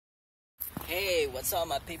Hey, what's up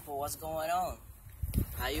my people? What's going on?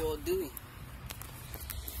 How you all doing?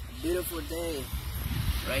 Beautiful day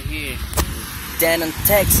right here in Denton,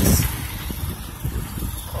 Texas.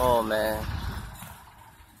 Oh man,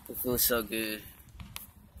 it feels so good.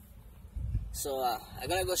 So I'm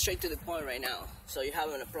gonna go straight to the point right now. So you're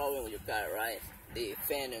having a problem with your car, right? The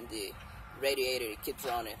fan and the radiator, it keeps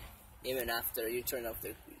running even after you turn off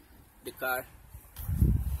the car.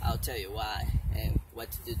 I'll tell you why and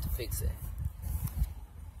what to do to fix it.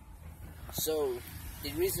 So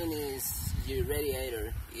the reason is your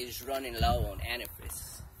radiator is running low on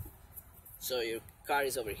antifreeze, so your car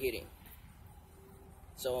is overheating.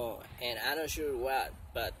 So, and I'm not sure what,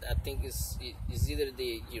 but I think it's either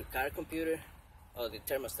your car computer or the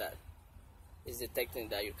thermostat is detecting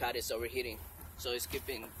that your car is overheating, so it's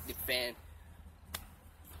keeping the fan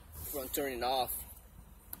from turning off,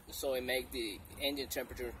 so it makes the engine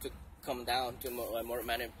temperature to come down to a more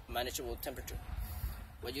manageable temperature.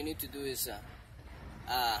 What you need to do is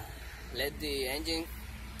let the engine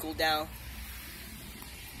cool down,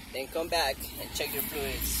 then come back and check your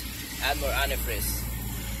fluids, add more antifreeze.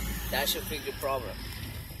 That should fix the problem.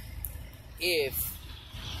 If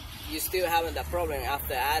you're still having that problem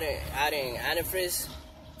after adding antifreeze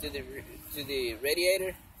to the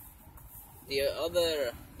radiator, the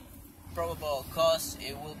other probable cause,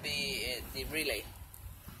 it will be the relay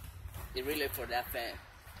for that fan.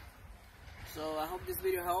 So I hope this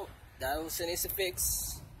video helped. That was an easy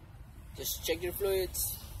fix. Just check your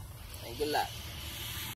fluids and good luck.